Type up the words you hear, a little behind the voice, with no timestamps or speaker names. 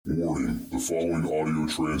Warning, the following audio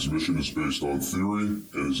transmission is based on theory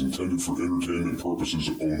and is intended for entertainment purposes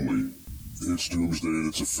only. It's Doomsday and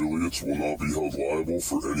its affiliates will not be held liable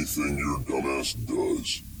for anything your dumbass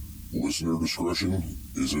does. Listener discretion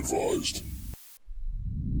is advised.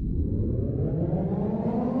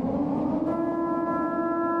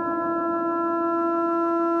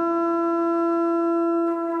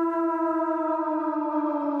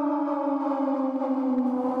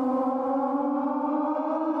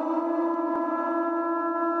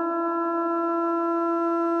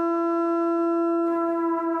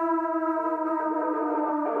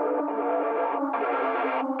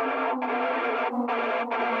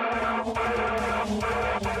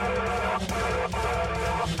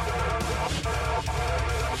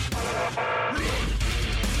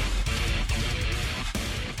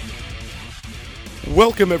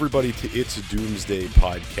 Welcome, everybody, to It's a Doomsday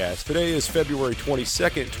podcast. Today is February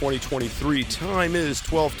 22nd, 2023. Time is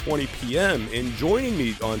 12:20 p.m., and joining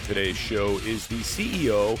me on today's show is the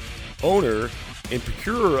CEO, owner, and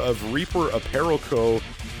procurer of Reaper Apparel Co.,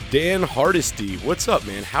 Dan Hardesty. What's up,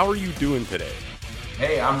 man? How are you doing today?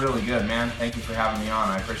 Hey, I'm really good, man. Thank you for having me on.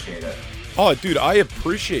 I appreciate it. Oh, dude, I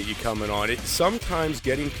appreciate you coming on. Sometimes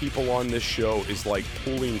getting people on this show is like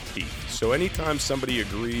pulling teeth. So anytime somebody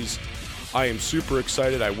agrees, I am super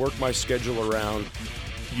excited. I work my schedule around.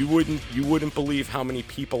 You wouldn't believe how many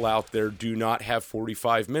people out there do not have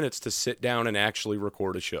 45 minutes to sit down and actually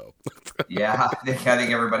record a show. Yeah, I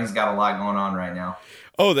think everybody's got a lot going on right now.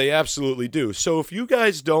 Oh, they absolutely do. So if you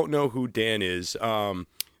guys don't know who Dan is,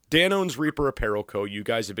 Dan owns Reaper Apparel Co. You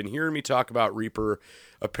guys have been hearing me talk about Reaper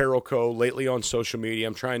Apparel Co. lately on social media.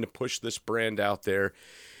 I'm trying to push this brand out there.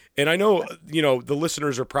 And I know, the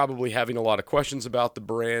listeners are probably having a lot of questions about the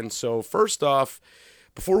brand. So first off,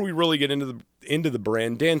 before we really get into the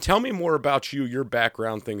brand, Dan, tell me more about you, your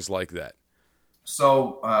background, things like that.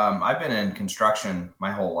 So I've been in construction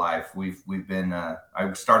my whole life. We've been. I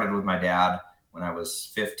started with my dad when I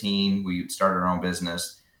was 15. We started our own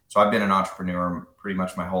business. So I've been an entrepreneur pretty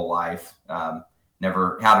much my whole life.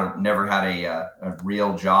 Never had a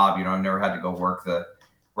real job. I've never had to go work the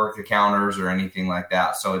counters or anything like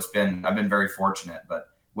that. So I've been very fortunate, but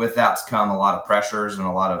with that's come a lot of pressures and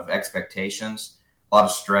a lot of expectations, a lot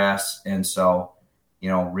of stress. And so,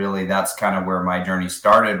 really that's kind of where my journey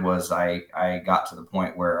started. Was I got to the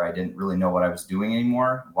point where I didn't really know what I was doing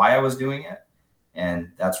anymore, why I was doing it.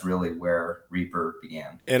 And that's really where Reaper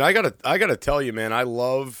began. And I gotta tell you, man, I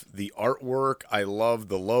love the artwork. I love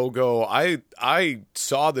the logo. I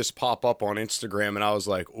saw this pop up on Instagram, and I was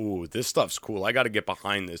like, "Ooh, this stuff's cool. I got to get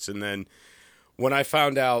behind this." And then when I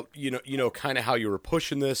found out, kind of how you were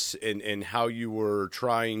pushing this and how you were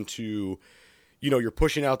trying to, you're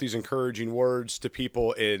pushing out these encouraging words to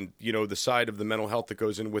people, and the side of the mental health that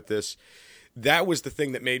goes in with this. That was the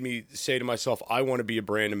thing that made me say to myself, I want to be a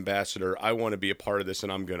brand ambassador. I want to be a part of this,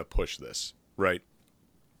 and I'm going to push this. Right.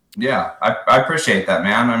 Yeah, I appreciate that,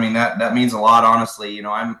 man. I mean, that means a lot, honestly.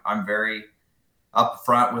 I'm very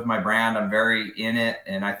upfront with my brand. I'm very in it.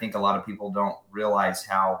 And I think a lot of people don't realize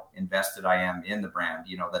how invested I am in the brand,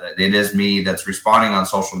 that it is me that's responding on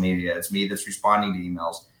social media. It's me that's responding to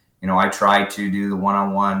emails. I try to do the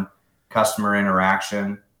one-on-one customer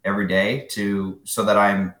interaction every day so that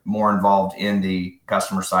I'm more involved in the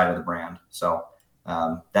customer side of the brand. So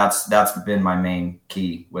that's been my main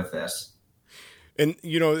key with this. And,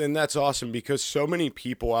 and that's awesome, because so many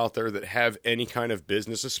people out there that have any kind of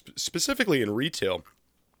business, specifically in retail,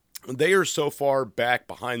 they are so far back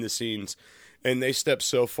behind the scenes and they step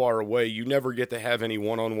so far away. You never get to have any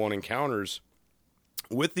one-on-one encounters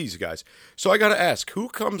with these guys. So I got to ask, who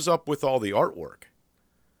comes up with all the artwork?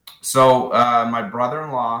 So my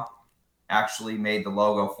brother-in-law actually made the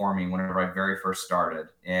logo for me whenever I very first started.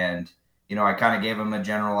 And, I kind of gave him a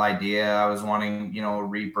general idea. I was wanting, a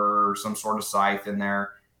Reaper or some sort of scythe in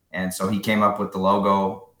there. And so he came up with the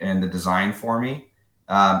logo and the design for me.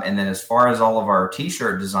 And then as far as all of our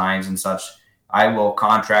T-shirt designs and such, I will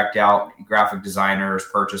contract out graphic designers,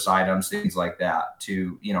 purchase items, things like that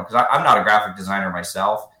to, because I'm not a graphic designer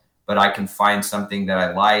myself, but I can find something that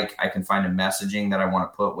I like. I can find a messaging that I want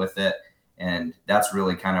to put with it. And that's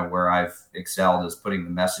really kind of where I've excelled, is putting the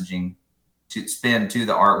messaging to spin to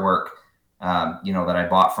the artwork, that I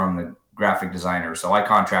bought from the graphic designer. So I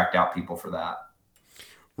contract out people for that.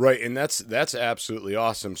 Right. And that's absolutely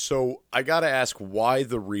awesome. So I got to ask, why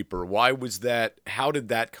the Reaper? Why was that? How did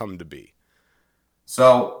that come to be?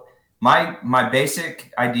 So my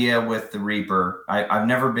basic idea with the Reaper, I've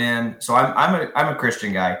never been, so I'm a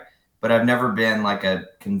Christian guy, but I've never been like a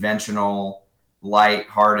conventional,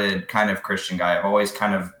 light-hearted kind of Christian guy. I've always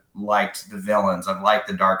kind of liked the villains. I've liked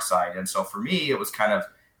the dark side. And so for me, it was kind of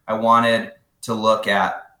I wanted to look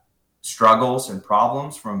at struggles and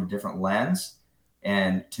problems from a different lens.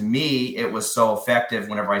 And to me, it was so effective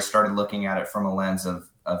whenever I started looking at it from a lens of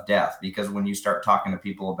death, because when you start talking to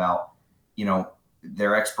people about,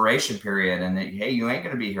 their expiration period and that, hey, you ain't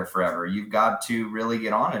going to be here forever. You've got to really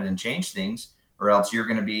get on it and change things, or else you're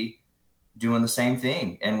going to be doing the same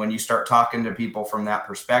thing. And when you start talking to people from that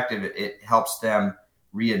perspective, it helps them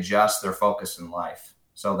readjust their focus in life.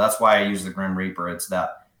 So that's why I use the Grim Reaper. It's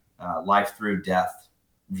that life through death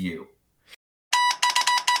view.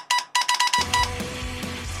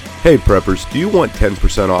 Hey preppers, do you want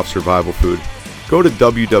 10% off survival food? Go to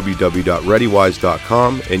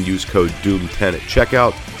www.readywise.com and use code DOOM10 at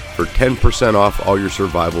checkout for 10% off all your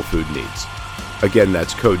survival food needs. Again,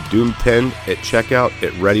 that's code DOOM10 at checkout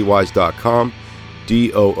at readywise.com,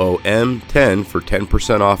 DOOM10 for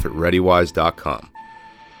 10% off at readywise.com.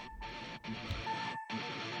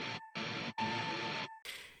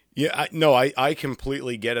 Yeah, I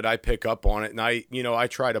completely get it. I pick up on it, and I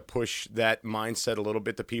try to push that mindset a little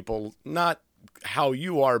bit to people, not how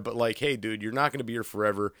you are, but like, hey, dude, you're not going to be here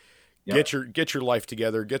forever. Yep. Get your life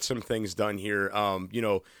together. Get some things done here.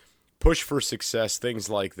 Push for success, things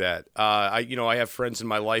like that. I have friends in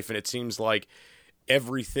my life, and it seems like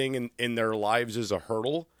everything in their lives is a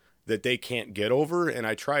hurdle that they can't get over, and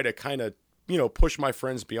I try to kind of push my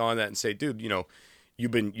friends beyond that and say, dude,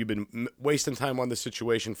 you've been wasting time on this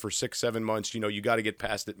situation for 6-7 months. You got to get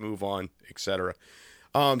past it, move on, etc.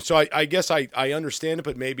 So I guess I understand it,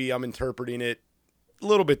 but maybe I'm interpreting it a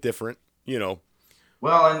little bit different,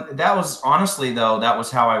 Well, and that was honestly, though, that was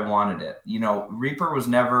how I wanted it. Reaper was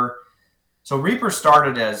never. So Reaper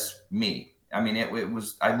started as me. I mean, it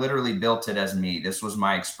was, I literally built it as me. This was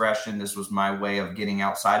my expression. This was my way of getting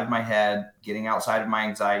outside of my head, getting outside of my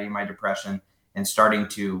anxiety, my depression, and starting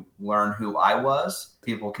to learn who I was.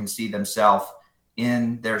 People can see themselves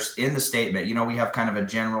in the statement. We have kind of a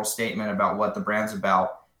general statement about what the brand's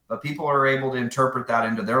about, but people are able to interpret that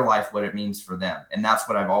into their life, what it means for them. And that's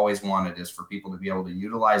what I've always wanted, is for people to be able to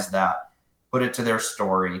utilize that, put it to their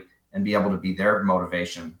story, and be able to be their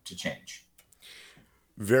motivation to change.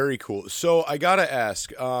 Very cool. So I got to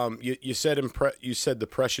ask, you said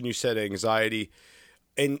depression, you said anxiety,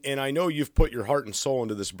 and I know you've put your heart and soul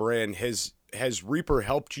into this brand. Has Reaper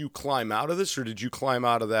helped you climb out of this, or did you climb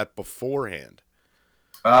out of that beforehand?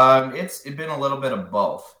 It's been a little bit of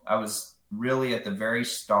both. I was really at the very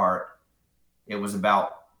start, it was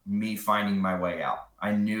about me finding my way out.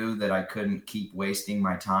 I knew that I couldn't keep wasting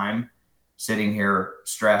my time sitting here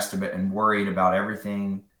stressed a bit and worried about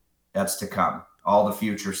everything that's to come, all the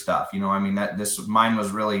future stuff. Mine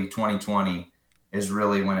was really 2020 is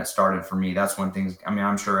really when it started for me. That's when things,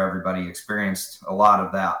 I'm sure everybody experienced a lot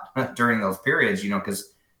of that during those periods,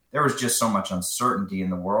 because there was just so much uncertainty in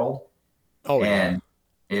the world. Oh, and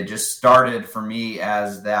it just started for me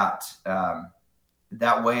as that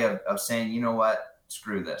way of saying, you know what,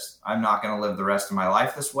 screw this. I'm not going to live the rest of my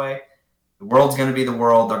life this way. The world's going to be the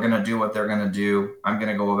world. They're going to do what they're going to do. I'm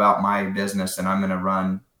going to go about my business, and I'm going to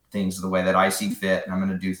run things the way that I see fit. And I'm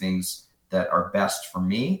going to do things that are best for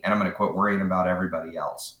me. And I'm going to quit worrying about everybody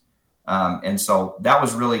else. And so that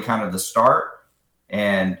was really kind of the start.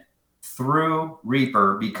 And through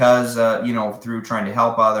Reaper, because, through trying to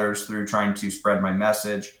help others, through trying to spread my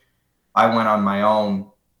message, I went on my own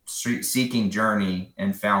seeking journey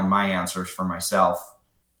and found my answers for myself.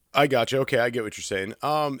 I got you. Okay, I get what you're saying.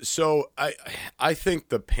 So I think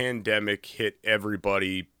the pandemic hit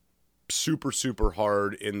everybody super, super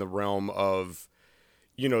hard in the realm of,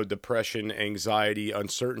 depression, anxiety,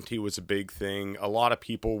 uncertainty was a big thing. A lot of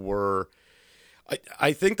people were,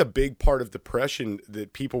 I think the big part of depression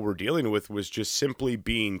that people were dealing with was just simply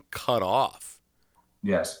being cut off.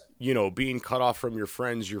 Yes. Being cut off from your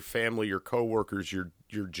friends, your family, your coworkers,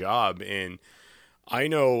 your job. And I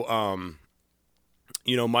know,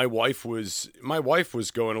 my wife was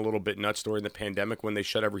going a little bit nuts during the pandemic when they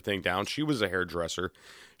shut everything down. She was a hairdresser.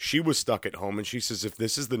 She was stuck at home, and she says, if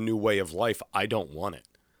this is the new way of life, I don't want it,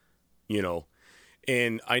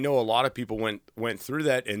 And I know a lot of people went through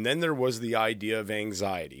that, and then there was the idea of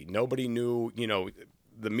anxiety. Nobody knew,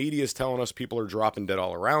 the media is telling us people are dropping dead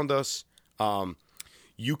all around us.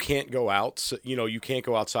 You can't go out, so, you can't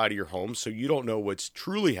go outside of your home, so you don't know what's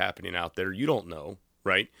truly happening out there. You don't know,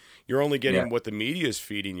 right? You're only getting what the media is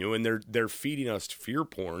feeding you, and they're feeding us fear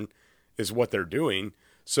porn is what they're doing.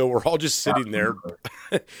 So we're all just sitting there.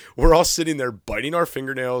 We're all sitting there biting our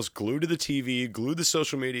fingernails, glued to the TV, glued to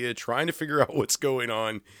social media, trying to figure out what's going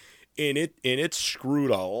on. And it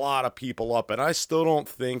screwed a lot of people up. And I still don't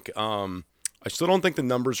think the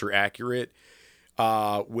numbers are accurate.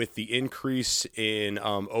 with the increase in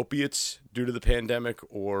opiates due to the pandemic,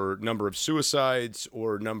 or number of suicides,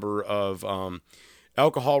 or number of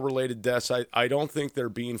alcohol-related deaths. I don't think they're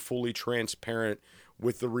being fully transparent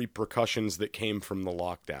with the repercussions that came from the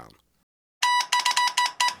lockdown.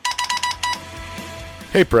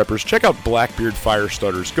 Hey preppers, check out Blackbeard Fire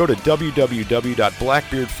Starters. Go to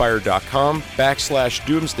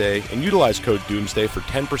www.blackbeardfire.com/doomsday and utilize code doomsday for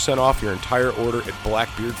 10% off your entire order at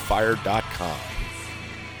blackbeardfire.com.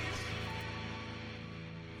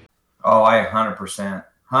 Oh, I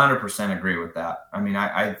 100% agree with that. I mean,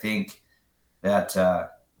 I think that,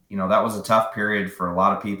 that was a tough period for a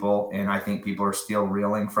lot of people. And I think people are still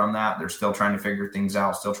reeling from that. They're still trying to figure things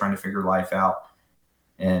out, still trying to figure life out.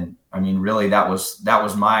 And I mean, really, that was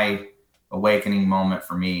my awakening moment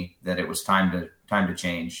for me, that it was time to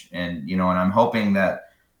change. And, and I'm hoping that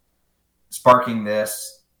sparking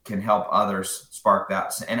this can help others spark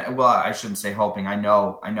that. And well, I shouldn't say hoping. I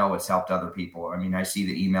know it's helped other people. I mean, I see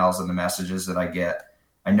the emails and the messages that I get.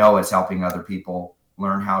 I know it's helping other people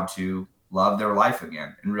learn how to love their life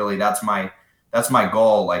again. And really, that's my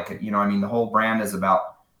goal. Like, the whole brand is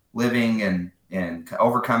about living and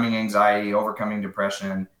overcoming anxiety, overcoming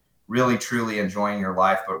depression, really truly enjoying your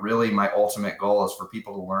life. But really, my ultimate goal is for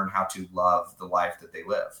people to learn how to love the life that they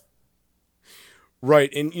live. Right.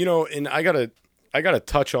 And, and I gotta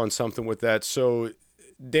touch on something with that. So,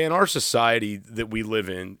 Dan, our society that we live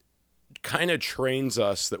in kind of trains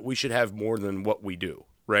us that we should have more than what we do,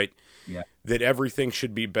 right? Yeah. That everything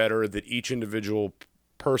should be better, that each individual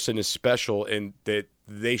person is special, and that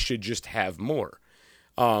they should just have more.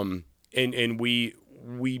 And we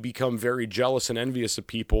become very jealous and envious of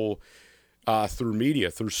people through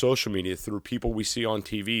media, through social media, through people we see on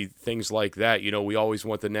TV, things like that. We always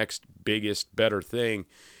want the next biggest, better thing.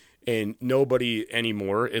 And nobody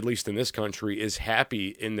anymore, at least in this country, is happy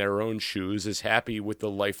in their own shoes, is happy with the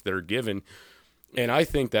life they're given. And I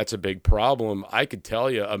think that's a big problem. I could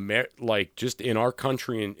tell you, just in our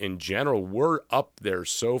country in general, we're up there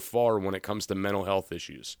so far when it comes to mental health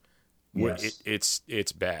issues. Yes.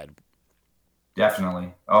 It's bad.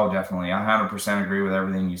 Definitely. Oh, definitely. I 100% agree with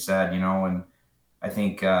everything you said, and I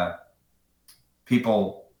think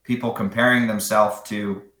people comparing themselves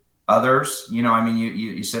to others,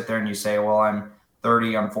 you sit there and you say, well, I'm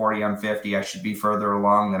 30, I'm 40, I'm 50. I should be further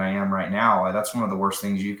along than I am right now. That's one of the worst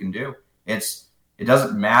things you can do. It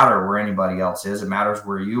doesn't matter where anybody else is. It matters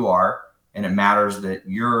where you are. And it matters that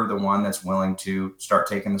you're the one that's willing to start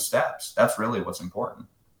taking the steps. That's really what's important.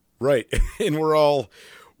 Right. And we're all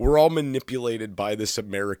manipulated by this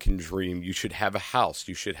American dream. You should have a house.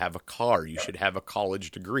 You should have a car. You should have a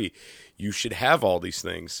college degree. You should have all these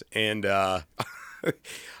things. And I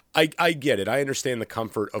get it. I understand the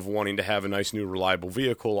comfort of wanting to have a nice, new, reliable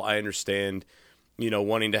vehicle. I understand,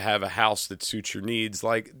 wanting to have a house that suits your needs.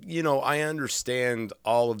 I understand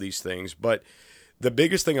all of these things. But the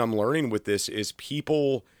biggest thing I'm learning with this is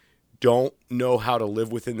people don't know how to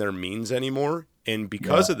live within their means anymore. And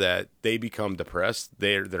because of that, they become depressed.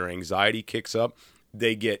 Their anxiety kicks up.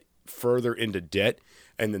 They get further into debt.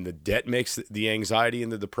 And then the debt makes the anxiety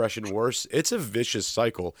and the depression worse. It's a vicious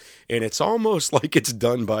cycle. And it's almost like it's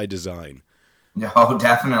done by design. No,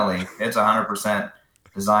 definitely. It's 100%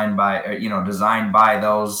 designed by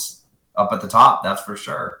those up at the top. That's for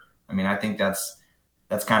sure. I mean, I think that's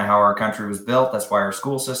kind of how our country was built. That's why our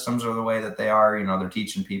school systems are the way that they are. They're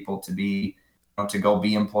teaching people to go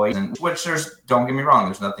be employees, and which don't get me wrong,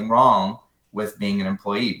 there's nothing wrong with being an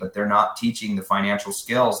employee, but they're not teaching the financial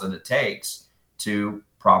skills that it takes to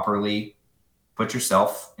properly put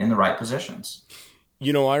yourself in the right positions.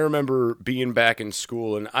 I remember being back in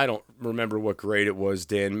school, and I don't remember what grade it was,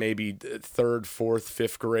 Dan, maybe third, fourth,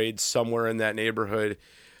 fifth grade, somewhere in that neighborhood.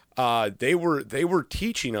 They were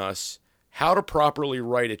teaching us how to properly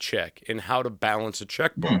write a check and how to balance a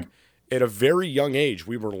checkbook. At a very young age,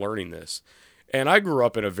 we were learning this. And I grew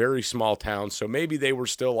up in a very small town, so maybe they were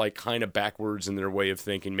still kind of backwards in their way of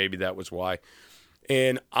thinking. Maybe that was why.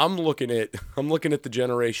 And I'm looking at the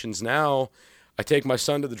generations now. I take my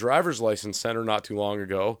son to the driver's license center not too long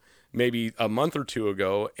ago, maybe a month or two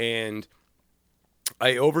ago, and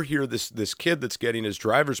I overhear this kid that's getting his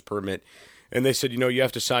driver's permit, and they said, you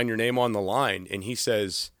have to sign your name on the line, and he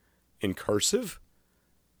says, in cursive?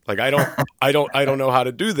 I don't know how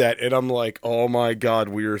to do that. And I'm like, oh my God,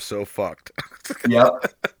 we are so fucked.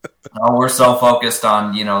 Yep. Oh, we're so focused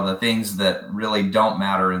on, the things that really don't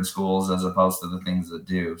matter in schools as opposed to the things that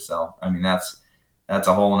do. So, I mean, that's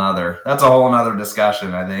a whole nother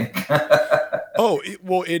discussion, I think.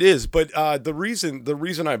 It is. But the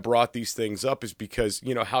reason I brought these things up is because,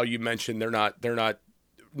 how you mentioned they're not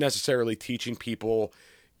necessarily teaching people,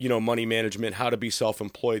 money management, how to be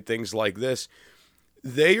self-employed, things like this.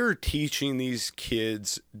 They are teaching these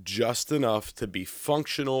kids just enough to be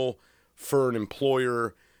functional for an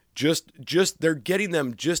employer. Just they're getting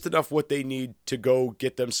them just enough what they need to go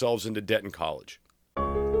get themselves into debt in college.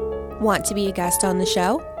 Want to be a guest on the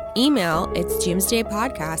show? Email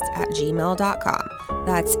itsdoomsdaypodcast@gmail.com.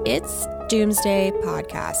 That's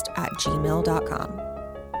itsdoomsdaypodcast@gmail.com.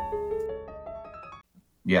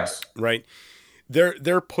 Yes. Right.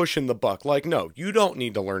 They're pushing the buck. Like, no, you don't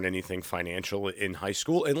need to learn anything financial in high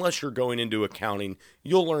school unless you're going into accounting.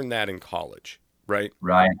 You'll learn that in college, right?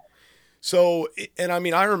 Right. So, and I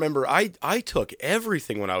mean, I remember I took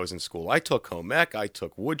everything when I was in school. I took home ec, I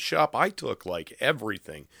took wood shop, I took like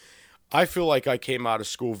everything. I feel like I came out of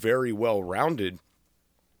school very well rounded.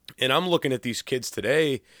 And I'm looking at these kids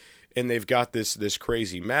today, and they've got this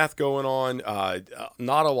crazy math going on.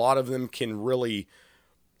 Not a lot of them can really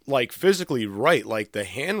like physically write. Like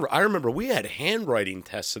I remember we had handwriting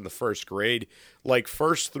tests in the first grade, like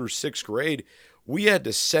first through sixth grade. We had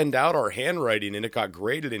to send out our handwriting, and it got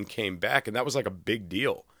graded and came back, and that was like a big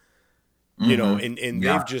deal. You know, and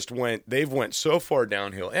yeah. they've went so far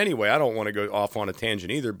downhill. Anyway, I don't want to go off on a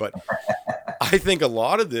tangent either, but I think a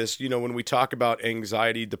lot of this, when we talk about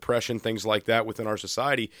anxiety, depression, things like that within our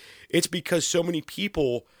society, it's because so many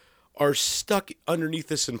people are stuck underneath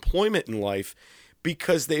this employment in life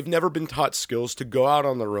because they've never been taught skills to go out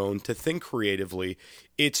on their own, to think creatively.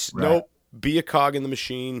 It's right. Nope, be a cog in the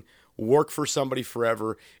machine, work for somebody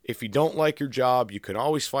forever. If you don't like your job, you can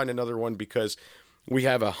always find another one because we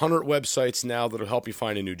have 100 websites now that'll help you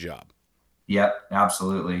find a new job. Yep,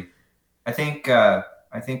 absolutely. I think we're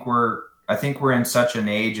in such an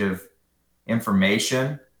age of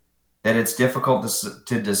information that it's difficult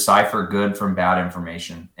to decipher good from bad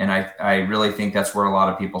information. And I really think that's where a lot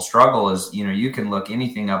of people struggle is, you can look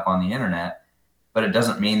anything up on the internet, but it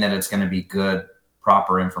doesn't mean that it's going to be good,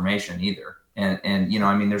 proper information either. And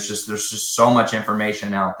there's just so much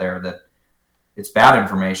information out there that it's bad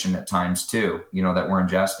information at times too, that we're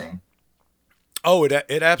ingesting. Oh, it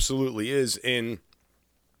absolutely is. And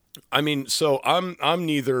I mean, so I'm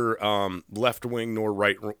neither left wing nor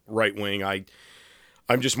right wing. I'm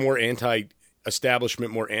just more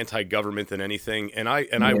anti-establishment, more anti-government than anything. And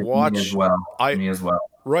I watch. Me as well.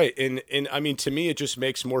 Right. And I mean, to me, it just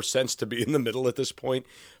makes more sense to be in the middle at this point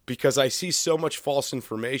because I see so much false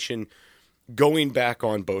information going back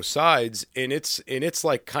on both sides. And it's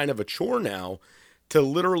like kind of a chore now to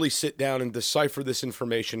literally sit down and decipher this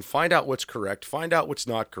information, find out what's correct, find out what's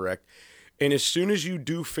not correct. And as soon as you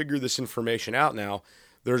do figure this information out now,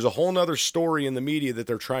 there's a whole nother story in the media that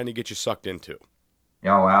they're trying to get you sucked into.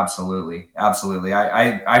 Oh, absolutely. Absolutely.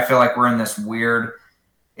 I feel like we're in this weird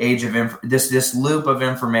age of this loop of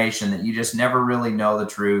information that you just never really know the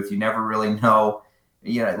truth. You never really know,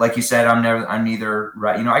 like you said, I'm neither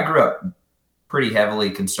right. I grew up pretty heavily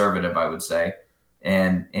conservative, I would say.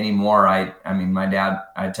 And anymore, I mean, my dad,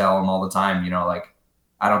 I tell him all the time, like,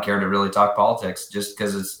 I don't care to really talk politics just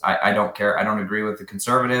because I don't care. I don't agree with the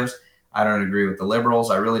conservatives. I don't agree with the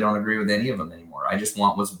liberals. I really don't agree with any of them anymore. I just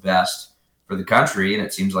want what's best for the country. And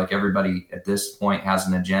it seems like everybody at this point has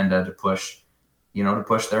an agenda to push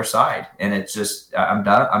their side. And it's just, I'm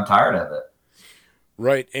done. I'm tired of it.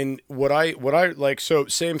 Right. And what I like, so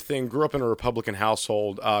same thing, grew up in a Republican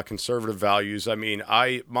household, conservative values. I mean,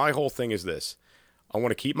 my whole thing is this. I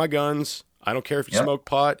want to keep my guns. I don't care if you smoke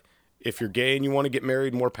pot. If you're gay and you want to get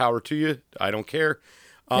married, more power to you. I don't care.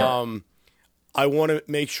 I want to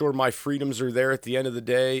make sure my freedoms are there at the end of the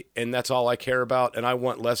day, and that's all I care about. And I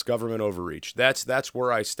want less government overreach. That's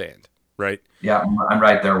where I stand, right? Yeah, I'm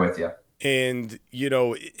right there with you. And,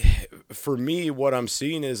 for me, what I'm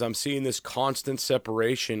seeing is this constant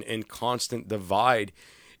separation and constant divide.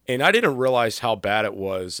 And I didn't realize how bad it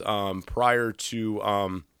was prior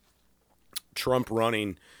to Trump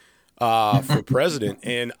running for president.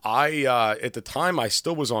 And I, at the time, I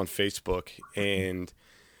still was on Facebook, and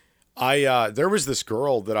there was this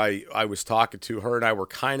girl that I was talking to. Her and I were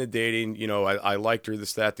kind of dating. I liked her,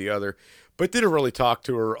 this, that, the other, but didn't really talk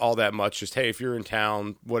to her all that much. Just, hey, if you're in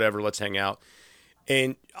town, whatever, let's hang out.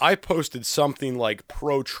 And I posted something like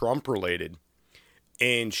pro-Trump related,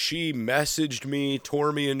 and she messaged me,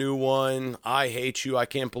 tore me a new one. I hate you. I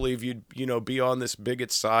can't believe you'd, be on this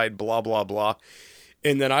bigot side, blah, blah, blah.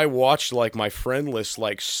 And then I watched like my friend list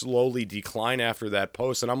like slowly decline after that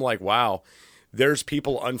post. And I'm like, wow, there's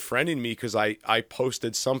people unfriending me because I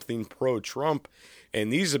posted something pro-Trump.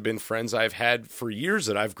 And these have been friends I've had for years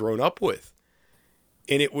that I've grown up with.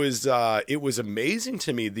 And it was it,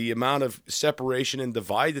 the amount of separation and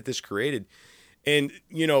divide that this created. And,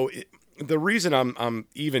 the reason I'm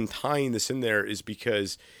even tying this in there is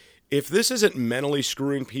because if this isn't mentally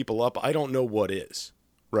screwing people up, I don't know what is,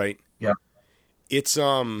 right? Yeah. It's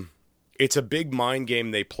a big mind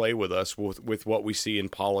game they play with us with what we see in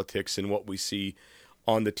politics and what we see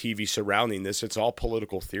on the TV surrounding this. It's all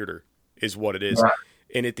political theater is what it is. Yeah.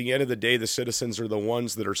 And at the end of the day, the citizens are the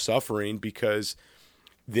ones that are suffering because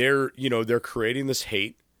they're creating this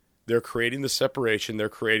hate, they're creating the separation, they're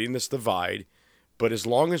creating this divide. But as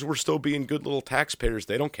long as we're still being good little taxpayers,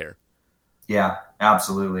 they don't care. Yeah,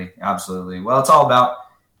 absolutely. Absolutely. Well, it's all about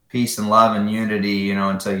peace and love and unity,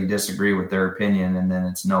 until you disagree with their opinion, and then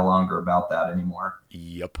it's no longer about that anymore.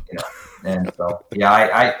 Yep. And so,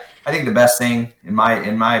 yeah, I think the best thing, in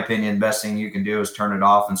my opinion, the best thing you can do is turn it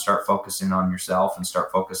off and start focusing on yourself and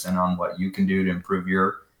start focusing on what you can do to improve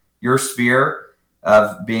your sphere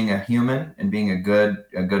of being a human and being a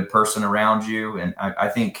good person around you. And I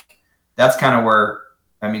think that's kind of where,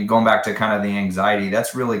 going back to kind of the anxiety,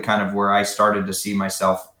 that's really kind of where I started to see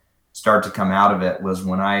myself start to come out of it, was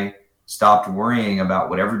when I stopped worrying about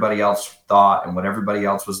what everybody else thought and what everybody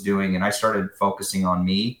else was doing. And I started focusing on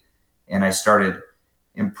me, and I started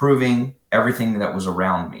improving everything that was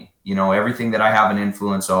around me. Everything that I have an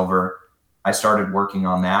influence over, I started working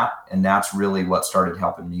on that. And that's really what started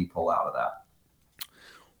helping me pull out of that.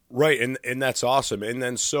 Right. And that's awesome. And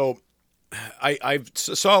then, so I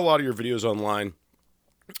saw a lot of your videos online,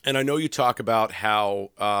 and I know you talk about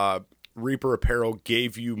how Reaper Apparel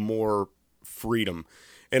gave you more freedom.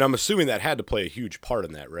 And I'm assuming that had to play a huge part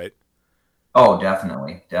in that, right? Oh,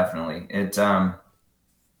 definitely. Definitely. It,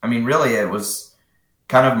 really, it was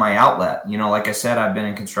kind of my outlet. Like I said, I've been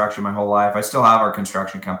in construction my whole life. I still have our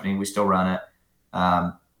construction company. We still run it.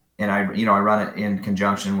 And I run it in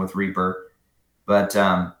conjunction with Reaper. But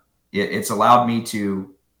it's allowed me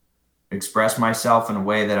to express myself in a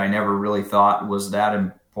way that I never really thought was that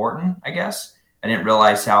important, I guess. I didn't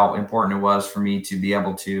realize how important it was for me to be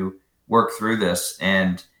able to work through this.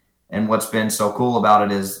 And what's been so cool about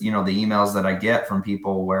it is, the emails that I get from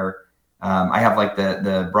people where I have like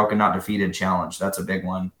the Broken Not Defeated challenge. That's a big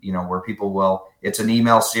one, where people it's an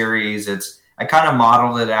email series. I kind of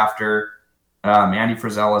modeled it after Andy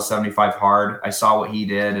Frizella's 75 Hard. I saw what he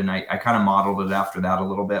did, and I kind of modeled it after that a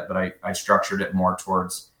little bit, but I structured it more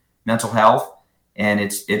towards mental health. And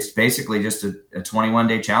it's basically just a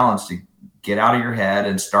 21-day challenge to get out of your head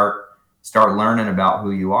and start learning about who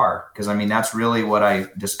you are. Because that's really what I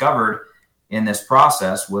discovered in this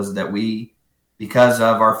process, was that because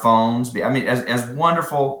of our phones, as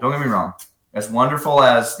wonderful, don't get me wrong, as wonderful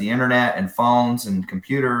as the internet and phones and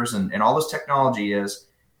computers and all this technology is,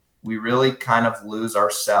 we really kind of lose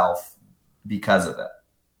ourselves because of it.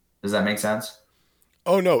 Does that make sense?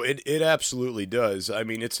 Oh no, it absolutely does.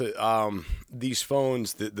 It's these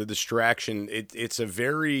phones, the distraction. It's a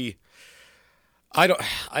very, I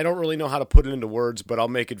don't really know how to put it into words, but I'll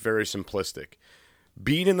make it very simplistic.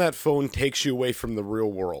 Being in that phone takes you away from the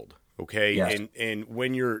real world. Okay. Yes. And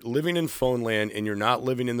when you're living in phone land and you're not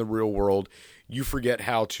living in the real world, you forget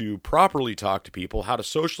how to properly talk to people, how to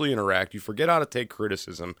socially interact. You forget how to take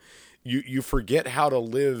criticism. You forget how to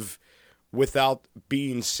live without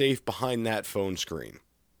being safe behind that phone screen.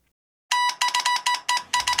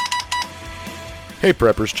 Hey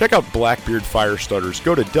preppers, check out Blackbeard Fire Starters.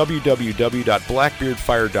 Go to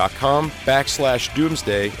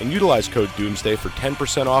www.blackbeardfire.com/doomsday and utilize code doomsday for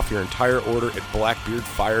 10% off your entire order at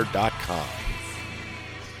blackbeardfire.com.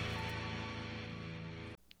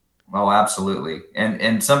 Oh, absolutely.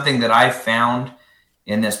 And something that I found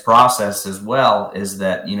in this process as well is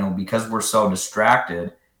that, because we're so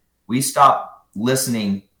distracted, we stop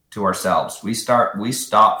listening to ourselves. We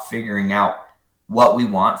stop figuring out what we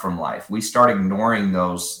want from life. We start ignoring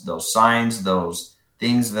those signs, those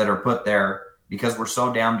things that are put there, because we're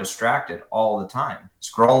so damn distracted all the time.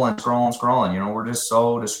 Scrolling. We're just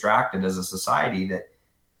so distracted as a society that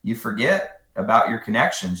you forget about your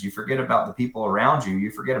connections. You forget about the people around you.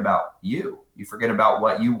 You forget about you. You forget about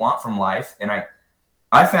what you want from life. And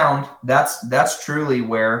I found that's truly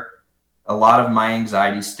where a lot of my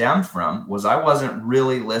anxiety stemmed from, was I wasn't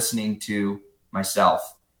really listening to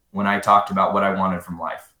myself when I talked about what I wanted from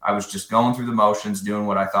life. I was just going through the motions, doing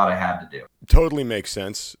what I thought I had to do. Totally makes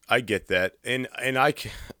sense. I get that. And I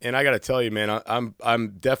got to tell you, man, I'm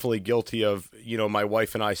definitely guilty of, my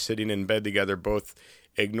wife and I sitting in bed together, both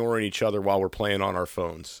ignoring each other while we're playing on our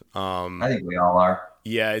phones. I think we all are.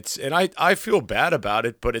 Yeah, and I feel bad about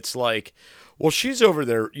it, but it's like, well, she's over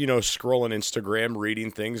there, scrolling Instagram,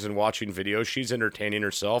 reading things and watching videos. She's entertaining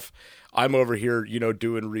herself. I'm over here,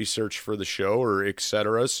 doing research for the show or et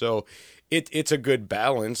cetera. So it's a good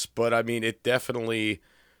balance, but it definitely,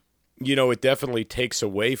 it definitely takes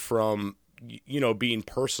away from, being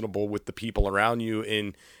personable with the people around you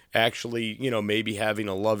and actually, maybe having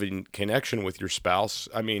a loving connection with your spouse.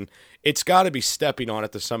 I mean, it's got to be stepping on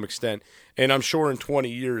it to some extent. And I'm sure in 20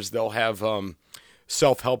 years they'll have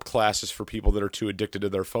self-help classes for people that are too addicted to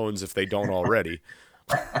their phones if they don't already.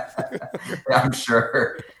 I'm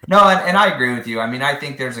sure. No, and I agree with you. I mean, I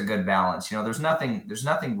think there's a good balance. There's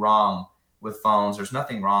nothing wrong with phones. There's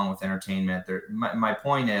nothing wrong with entertainment. My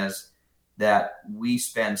point is that we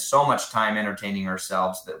spend so much time entertaining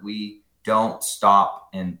ourselves that we don't stop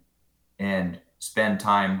and spend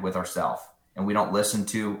time with ourselves, and we don't listen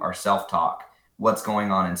to our self-talk, what's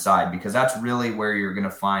going on inside, because that's really where you're going to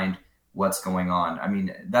find what's going on. I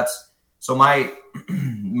mean, that's so my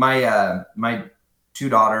two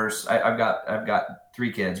daughters, I've got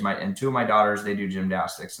three kids, and two of my daughters, they do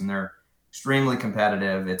gymnastics, and they're extremely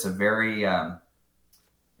competitive. It's a very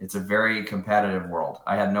competitive world.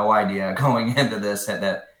 I had no idea going into this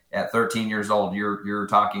that at 13 years old, you're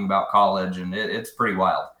talking about college, and it's pretty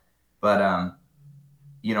wild. But,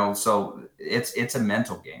 so it's a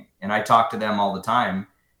mental game, and I talk to them all the time,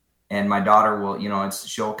 and my daughter will,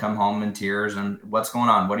 she'll come home in tears and what's going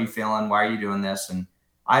on? What are you feeling? Why are you doing this? And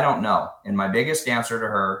I don't know. And my biggest answer to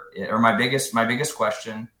her, or my biggest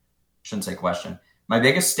question, shouldn't say question, my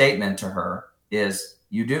biggest statement to her is,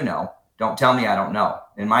 you do know. Don't tell me I don't know.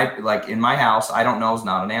 In my house, I don't know is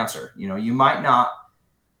not an answer. You might not,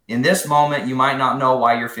 in this moment, you might not know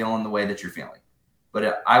why you're feeling the way that you're feeling.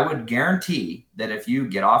 But I would guarantee that if you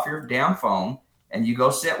get off your damn phone and you go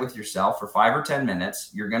sit with yourself for 5 or 10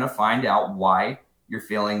 minutes, you're going to find out why you're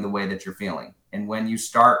feeling the way that you're feeling. And when you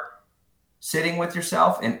start sitting with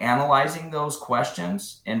yourself and analyzing those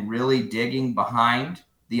questions and really digging behind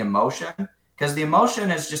the emotion, because the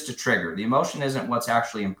emotion is just a trigger. The emotion isn't what's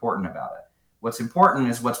actually important about it. What's important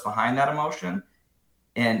is what's behind that emotion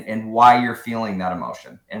and why you're feeling that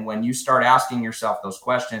emotion. And when you start asking yourself those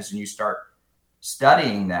questions and you start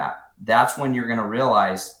studying that, that's when you're going to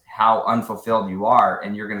realize how unfulfilled you are,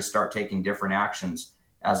 and you're going to start taking different actions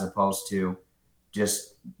as opposed to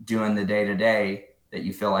just doing the day-to-day that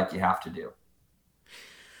you feel like you have to do.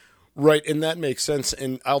 Right, and that makes sense.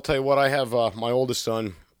 And I'll tell you what, I have my oldest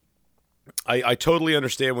son. I totally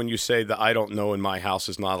understand when you say that I don't know in my house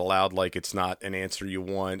is not allowed, like it's not an answer you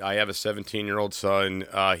want. I have a 17-year-old son.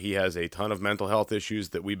 He has a ton of mental health issues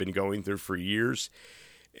that we've been going through for years,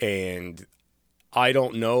 and I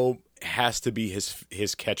don't know has to be his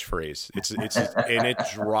catchphrase. It's and it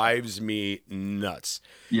drives me nuts.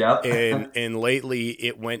 Yeah. And lately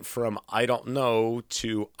it went from I don't know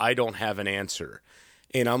to I don't have an answer.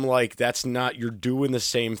 And I'm like, that's not, you're doing the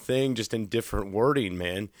same thing, just in different wording,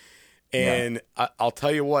 man. And yeah. I'll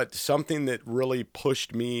tell you what, something that really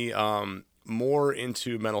pushed me more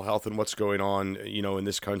into mental health and what's going on, in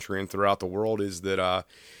this country and throughout the world is that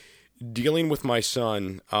dealing with my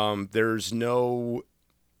son, there's no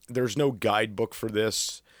guidebook for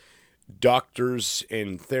this. Doctors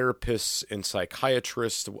and therapists and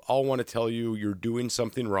psychiatrists all want to tell you you're doing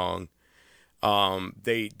something wrong.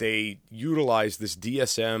 They utilize this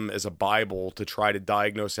DSM as a Bible to try to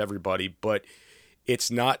diagnose everybody, but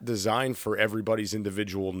it's not designed for everybody's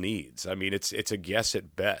individual needs. I mean, it's a guess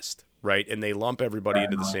at best, right? And they lump everybody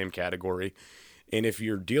into the same category. And if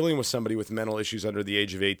you're dealing with somebody with mental issues under the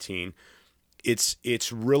age of 18,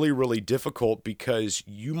 it's really, really difficult because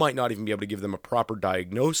you might not even be able to give them a proper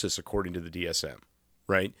diagnosis according to the DSM,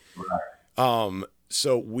 right?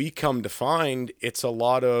 So we come to find it's a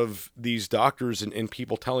lot of these doctors and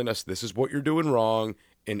people telling us this is what you're doing wrong,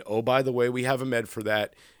 and oh, by the way, we have a med for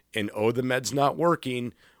that, and oh, the med's not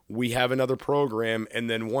working, we have another program, and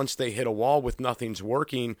then once they hit a wall with nothing's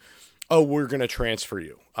working, oh, we're going to transfer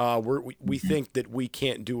you. We think that we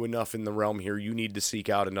can't do enough in the realm here. You need to seek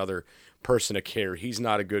out another person of care. He's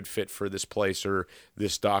not a good fit for this place or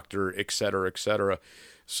this doctor, et cetera, et cetera.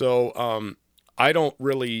 So I don't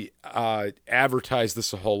really advertise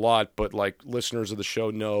this a whole lot, but like listeners of the show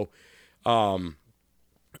know,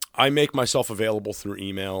 I make myself available through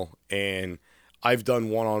email, and I've done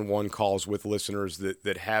one-on-one calls with listeners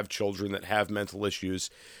that have children that have mental issues,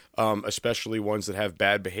 especially ones that have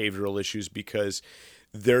bad behavioral issues, because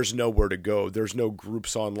there's nowhere to go. There's no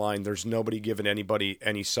groups online. There's nobody giving anybody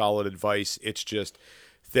any solid advice. It's just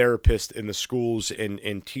therapists in the schools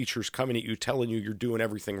and teachers coming at you, telling you you're doing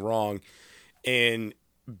everything wrong. And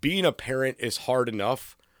being a parent is hard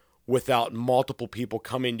enough without multiple people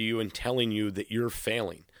coming to you and telling you that you're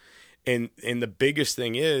failing. And the biggest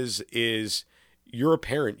thing is you're a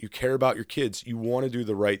parent. You care about your kids. You want to do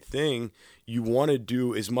the right thing. You want to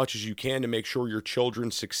do as much as you can to make sure your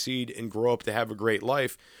children succeed and grow up to have a great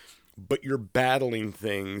life. But you're battling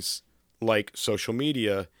things like social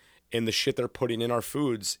media and the shit they're putting in our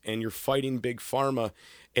foods, and you're fighting big pharma,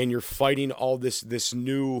 and you're fighting all this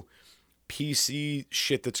new PC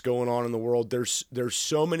shit that's going on in the world. There's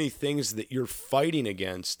so many things that you're fighting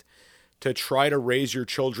against to try to raise your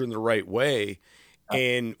children the right way.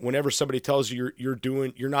 And whenever somebody tells you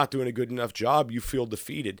you're not doing a good enough job, you feel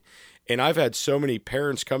defeated. And I've had so many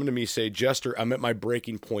parents come to me say, Jester, I'm at my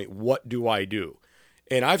breaking point. What do I do?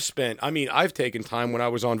 And I've taken time when I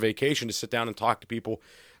was on vacation to sit down and talk to people,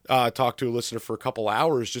 talk to a listener for a couple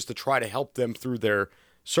hours just to try to help them through their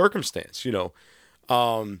circumstance,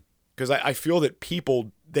 because I feel that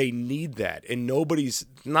people, they need that. And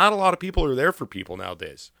not a lot of people are there for people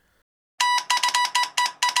nowadays.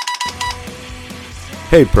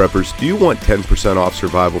 Hey preppers, do you want 10% off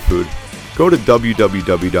survival food? Go to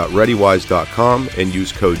www.readywise.com and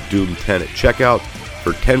use code DOOM10 at checkout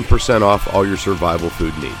for 10% off all your survival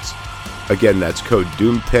food needs. Again, that's code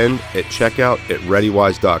DOOM10 at checkout at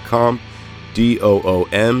readywise.com,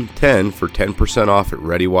 DOOM10 for 10% off at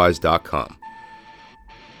readywise.com.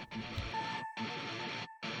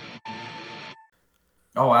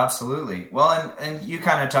 Oh, absolutely. Well, and you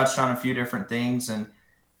kind of touched on a few different things, and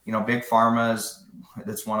big pharma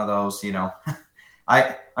it's one of those.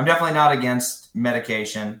 I'm definitely not against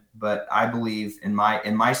medication, but I believe in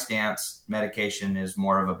my stance, medication is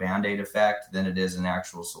more of a Band-Aid effect than it is an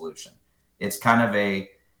actual solution. It's kind of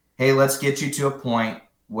hey, let's get you to a point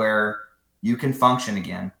where you can function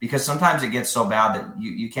again, because sometimes it gets so bad that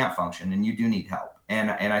you can't function and you do need help.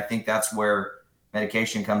 And I think that's where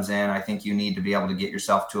medication comes in. I think you need to be able to get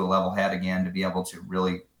yourself to a level head again to be able to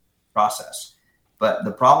really process. But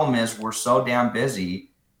the problem is we're so damn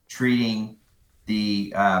busy treating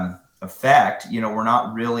the effect. We're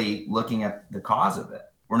not really looking at the cause of it.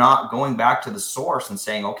 We're not going back to the source and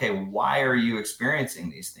saying, okay, why are you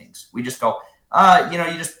experiencing these things? We just go, you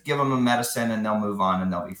just give them a medicine and they'll move on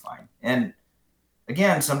and they'll be fine. And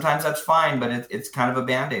again, sometimes that's fine, but it's kind of a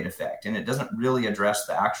Band-Aid effect, and it doesn't really address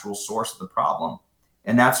the actual source of the problem.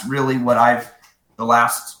 And that's really what the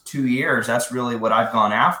last 2 years, that's really what I've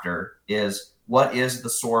gone after is, what is the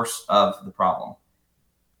source of the problem?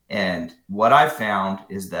 And what I've found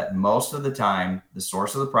is that most of the time, the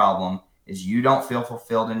source of the problem is you don't feel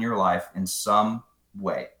fulfilled in your life in some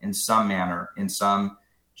way, in some manner, in some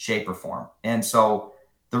shape or form. And so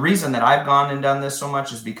the reason that I've gone and done this so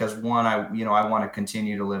much is because, one, I want to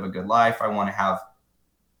continue to live a good life. I want to have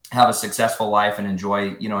a successful life and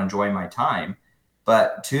enjoy my time.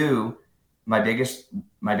 But two, my biggest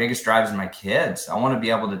drive is my kids. I want to be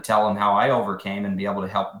able to tell them how I overcame and be able to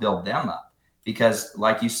help build them up, because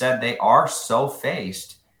like you said, they are so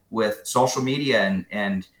faced with social media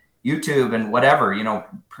and YouTube and whatever,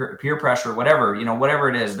 peer pressure, whatever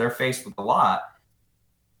it is, they're faced with a lot.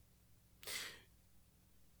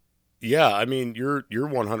 Yeah. I mean, you're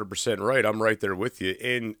 100% right. I'm right there with you.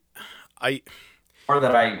 And Or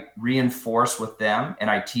that I reinforce with them and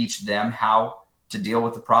I teach them how to deal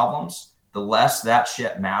with the problems, the less that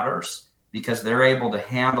shit matters, because they're able to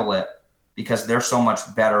handle it because they're so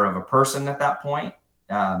much better of a person at that point.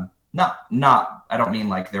 I don't mean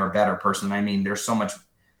like they're a better person. I mean, they're so much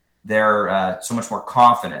more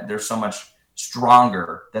confident. They're so much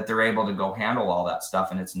stronger that they're able to go handle all that stuff,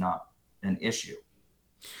 and it's not an issue.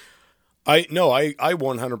 I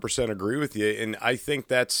 100% agree with you. And I think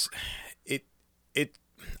that's it.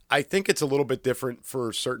 I think it's a little bit different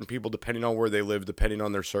for certain people, depending on where they live, depending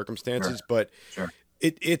on their circumstances, Sure. But Sure.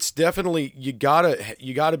 It's definitely, you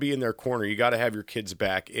gotta be in their corner. You gotta have your kids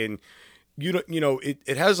back. And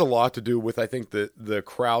it has a lot to do with, I think, the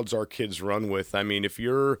crowds our kids run with. I mean, if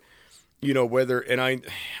you're,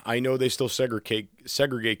 I know they still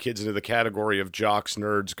segregate kids into the category of jocks,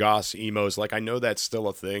 nerds, goths, emos. Like, I know that's still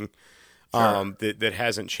a thing. Sure. That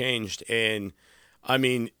hasn't changed. And I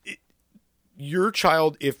mean, your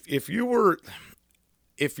child, if you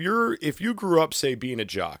grew up, say, being a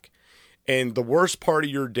jock, and the worst part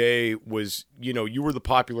of your day was, you were the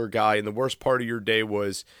popular guy, and the worst part of your day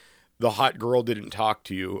was the hot girl didn't talk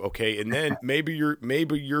to you. Okay. And then maybe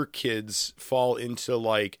your kids fall into,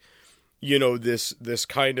 like, this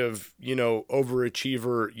kind of,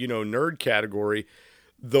 overachiever, nerd category.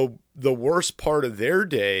 The worst part of their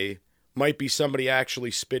day might be somebody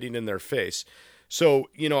actually spitting in their face. So,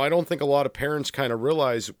 I don't think a lot of parents kind of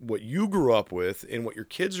realize what you grew up with and what your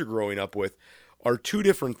kids are growing up with are two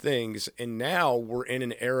different things. And now we're in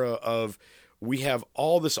an era of, we have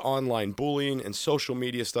all this online bullying and social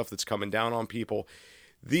media stuff that's coming down on people.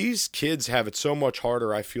 These kids have it so much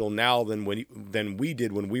harder, I feel, now than we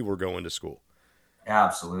did when we were going to school.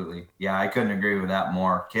 Absolutely. Yeah, I couldn't agree with that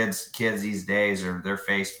more. Kids these days they're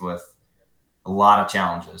faced with a lot of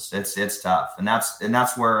challenges. It's tough. And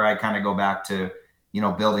that's where I kind of go back to,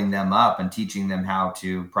 building them up and teaching them how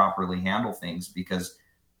to properly handle things, because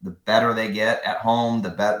the better they get at home,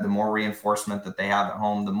 the more reinforcement that they have at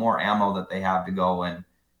home, the more ammo that they have to go and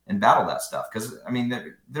battle that stuff. Because I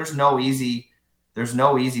mean, there's no easy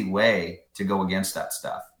way to go against that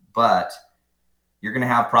stuff, but you're going to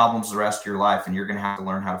have problems the rest of your life, and you're going to have to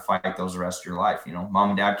learn how to fight those the rest of your life. Mom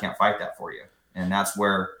and dad can't fight that for you. And that's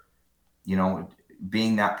where,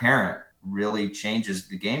 being that parent really changes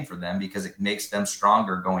the game for them, because it makes them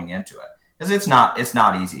stronger going into it. Because it's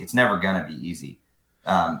not easy. It's never going to be easy.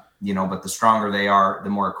 But the stronger they are,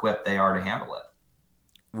 the more equipped they are to handle it.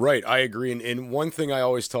 Right. I agree. And one thing I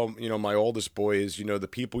always tell, my oldest boy is, the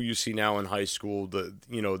people you see now in high school,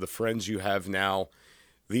 the friends you have now,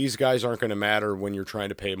 these guys aren't going to matter when you're trying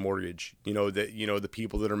to pay a mortgage. The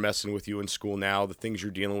people that are messing with you in school now, the things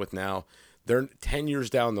you're dealing with now, they're 10 years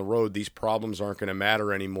down the road. These problems aren't going to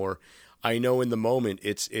matter anymore. I know in the moment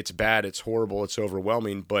it's bad, it's horrible, it's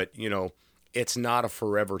overwhelming, but it's not a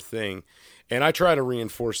forever thing. And I try to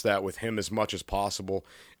reinforce that with him as much as possible.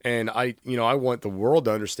 And I want the world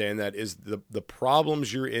to understand that is the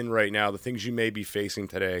problems you're in right now, the things you may be facing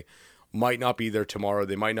today, might not be there tomorrow.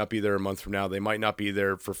 They might not be there a month from now. They might not be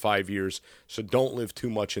there for 5 years. So don't live too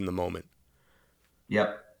much in the moment.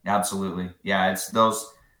 Yep, absolutely. Yeah, it's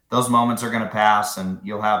those moments are going to pass, and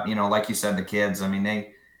you'll have, like you said, the kids, I mean,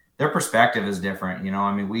 their perspective is different.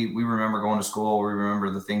 I mean, we remember going to school. We remember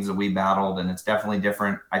the things that we battled, and it's definitely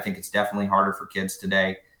different. I think it's definitely harder for kids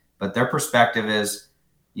today, but their perspective is,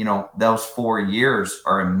 those 4 years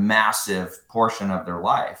are a massive portion of their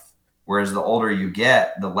life. Whereas the older you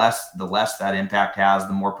get, the less that impact has,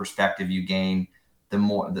 the more perspective you gain, the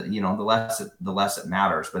less it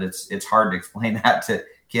matters. But it's hard to explain that to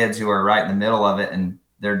kids who are right in the middle of it, and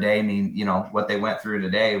their day what they went through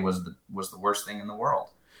today was the worst thing in the world.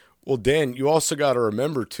 Well, Dan, you also got to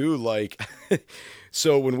remember too,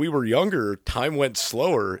 so when we were younger, time went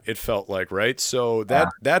slower, it felt like, right? So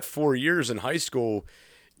that 4 years in high school,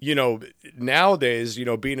 nowadays,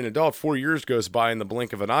 being an adult, 4 years goes by in the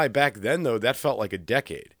blink of an eye. Back then, though, that felt like a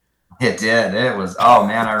decade. It did. It was, oh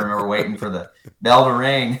man, I remember waiting for the bell to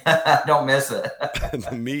ring. Don't miss it.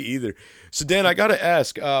 Me either. So Dan, I got to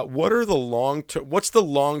ask, what's the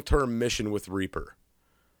long-term mission with Reaper?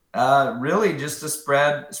 Really just to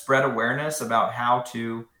spread awareness about how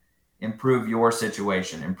to improve your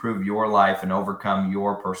situation, improve your life, and overcome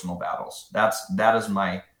your personal battles. That is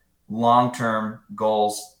my long-term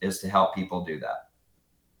goals, is to help people do that.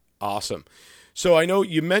 Awesome. So I know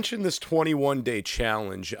you mentioned this 21-day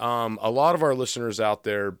challenge. A lot of our listeners out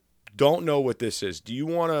there don't know what this is. Do you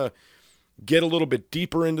want to get a little bit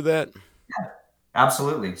deeper into that? Yeah,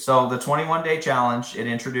 absolutely. So the 21-day challenge, it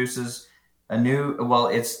introduces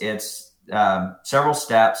it's several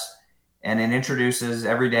steps, and it introduces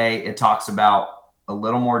every day. It talks about a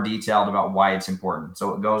little more detailed about why it's important.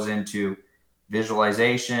 So it goes into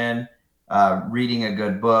visualization, reading a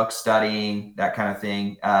good book, studying, that kind of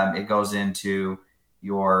thing. It goes into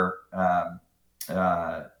your, I'm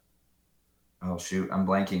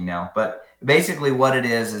blanking now. But basically what it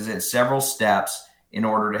is it's several steps in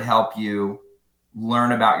order to help you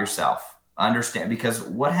learn about yourself, understand. Because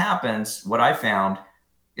what I found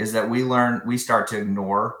is that we start to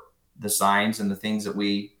ignore the signs and the things that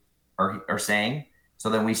we are saying. So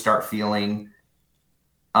then we start feeling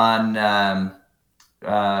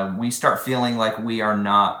we start feeling like we are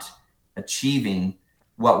not achieving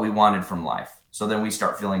what we wanted from life. So then we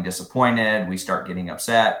start feeling disappointed. We start getting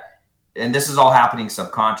upset. And this is all happening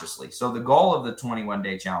subconsciously. So the goal of the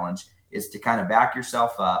 21-day challenge is to kind of back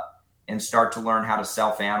yourself up and start to learn how to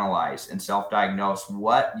self-analyze and self-diagnose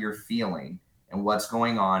what you're feeling and what's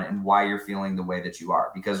going on and why you're feeling the way that you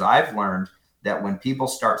are. Because I've learned that when people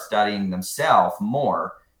start studying themselves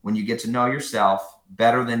more, when you get to know yourself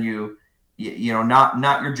better than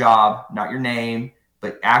not your job, not your name,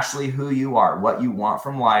 but actually who you are, what you want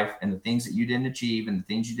from life, and the things that you didn't achieve and the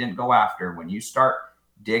things you didn't go after. When you start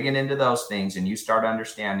digging into those things and you start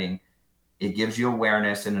understanding, it gives you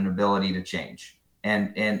awareness and an ability to change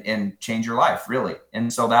and change your life, really.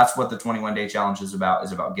 And so that's what the 21-day challenge is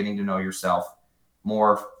about getting to know yourself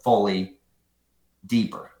more fully,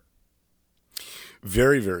 deeper.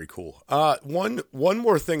 Very, very cool. One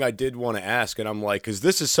more thing I did want to ask, and I'm like, because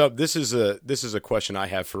this is a question I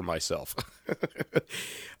have for myself.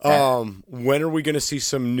 When are we going to see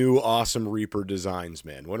some new awesome Reaper designs,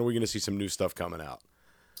 man? When are we going to see some new stuff coming out?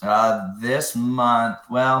 This month.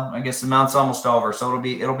 Well, I guess the month's almost over, so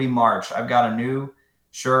it'll be March. I've got a new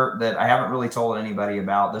shirt that I haven't really told anybody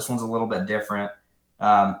about. This one's a little bit different.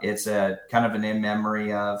 It's a kind of an in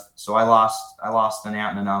memory of, so I lost an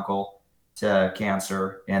aunt and an uncle to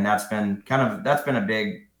cancer. And that's been a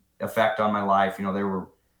big effect on my life. You know, there were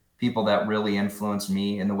people that really influenced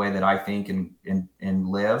me in the way that I think and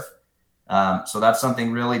live. So that's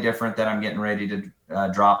something really different that I'm getting ready to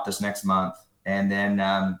drop this next month. And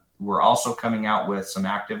then we're also coming out with some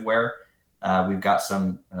activewear. We've got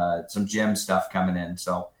some gym stuff coming in.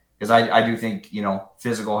 So, because I do think, you know,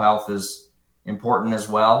 physical health is important as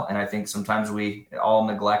well. And I think sometimes we all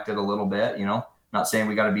neglect it a little bit, you know, not saying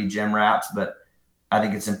we got to be gym rats, but I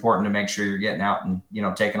think it's important to make sure you're getting out and, you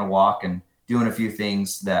know, taking a walk and doing a few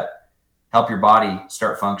things that help your body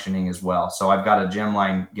start functioning as well. So I've got a gym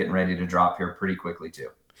line getting ready to drop here pretty quickly too.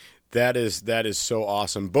 That is so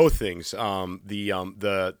awesome. Both things,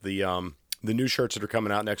 the new shirts that are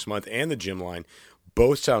coming out next month and the gym line,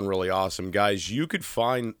 both sound really awesome, guys. You could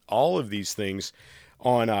find all of these things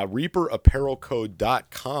on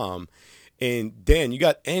reaperapparelco.com. And Dan, you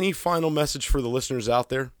got any final message for the listeners out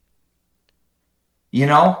there? You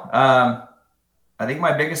know, I think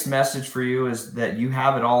my biggest message for you is that you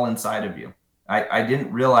have it all inside of you. I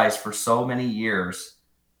didn't realize for so many years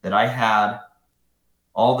that I had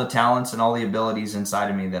all the talents and all the abilities inside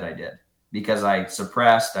of me that I did, because I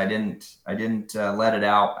suppressed. I didn't let it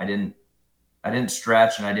out. I didn't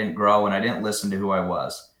stretch, and I didn't grow, and I didn't listen to who I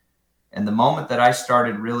was. And the moment that I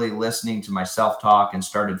started really listening to my self-talk and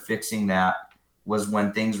started fixing that was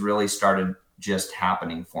when things really started just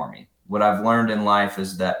happening for me. What I've learned in life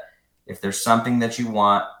is that if there's something that you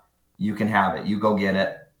want, you can have it. You go get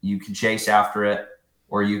it. You can chase after it,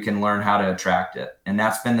 or you can learn how to attract it. And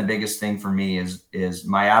that's been the biggest thing for me is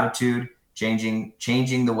my attitude,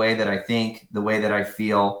 changing the way that I think, the way that I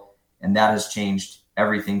feel. And that has changed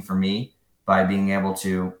everything for me by being able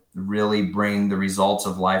to really bring the results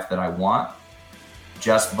of life that I want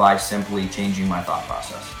just by simply changing my thought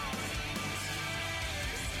process.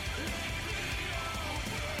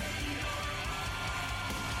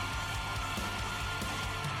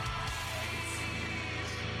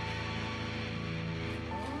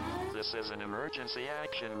 This is an emergency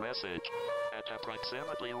action message. At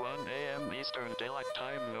approximately 1 a.m. Eastern Daylight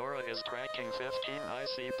Time, NORAD is tracking 15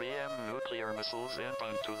 ICBM nuclear missiles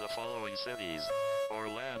inbound to the following cities: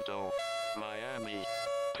 Orlando, Miami,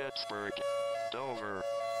 Pittsburgh, Dover,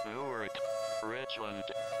 Newark, Richland,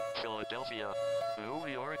 Philadelphia, New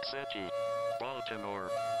York City,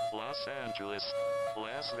 Baltimore, Los Angeles,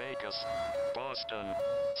 Las Vegas, Boston,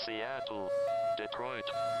 Seattle,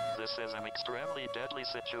 Detroit. This is an extremely deadly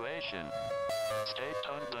situation. Stay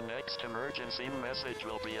tuned. The next emergency message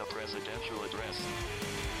will be a presidential address.